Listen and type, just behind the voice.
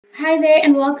Hi there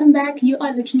and welcome back. You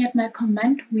are looking at my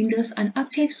command windows on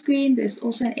Octave screen. There's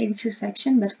also an editor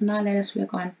section, but for now let us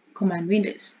work on command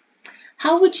windows.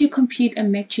 How would you compute a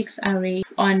matrix array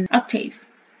on Octave?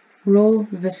 Row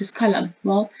versus column.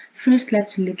 Well, first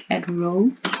let's look at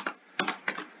row,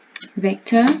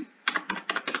 vector. I'm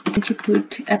going to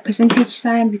put a percentage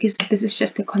sign because this is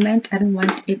just a comment. I don't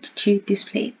want it to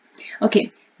display.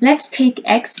 Okay, let's take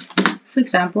x for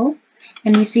example,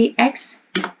 and we say x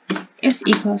is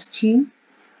equals to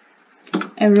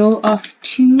a row of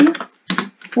 2,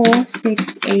 4,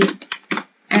 6, 8,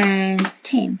 and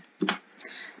 10.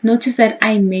 Notice that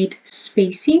I made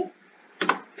spacing.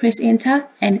 Press enter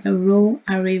and a row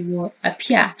array will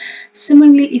appear.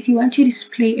 Similarly, if you want to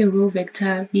display a row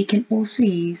vector, you can also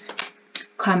use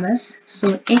commas.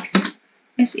 So x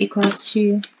is equals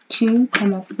to 2,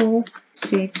 4,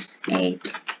 6,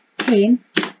 8, 10.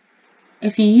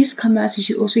 If you use commas, you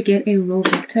should also get a row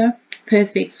vector.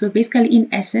 Perfect. So basically, in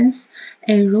essence,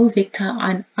 a row vector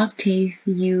on Octave,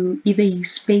 you either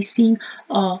use spacing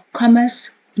or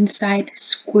commas inside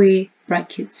square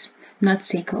brackets, not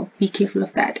circle. Be careful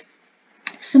of that.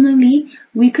 Similarly,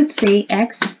 we could say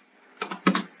x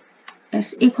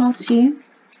is equals to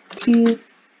 2,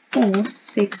 4,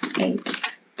 6, 8,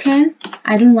 10.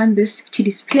 I don't want this to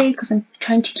display because I'm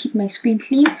trying to keep my screen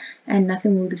clean and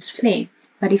nothing will display.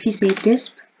 But if you say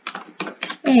disp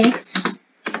x,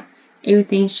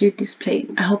 everything should display.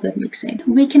 I hope that makes sense.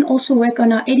 We can also work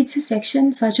on our editor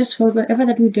section. So I just wrote whatever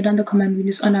that we did on the command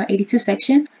windows on our editor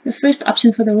section. The first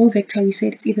option for the row vector, we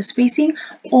said it's either spacing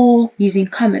or using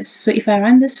commas. So if I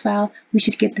run this file, we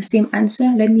should get the same answer.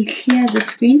 Let me clear the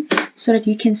screen so that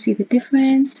you can see the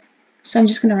difference. So I'm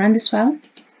just going to run this file.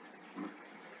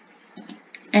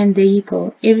 And there you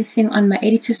go. Everything on my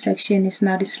editor section is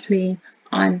now displaying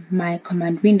on my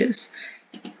command windows.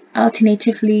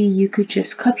 Alternatively, you could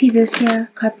just copy this here,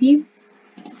 copy,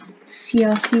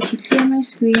 CLC to clear my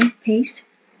screen, paste,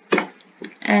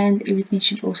 and everything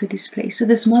should also display. So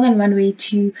there's more than one way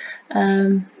to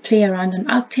play around on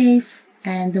Octave,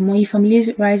 and the more you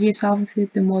familiarize yourself with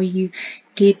it, the more you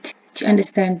get to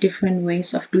understand different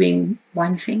ways of doing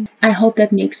one thing. I hope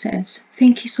that makes sense.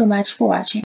 Thank you so much for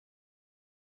watching.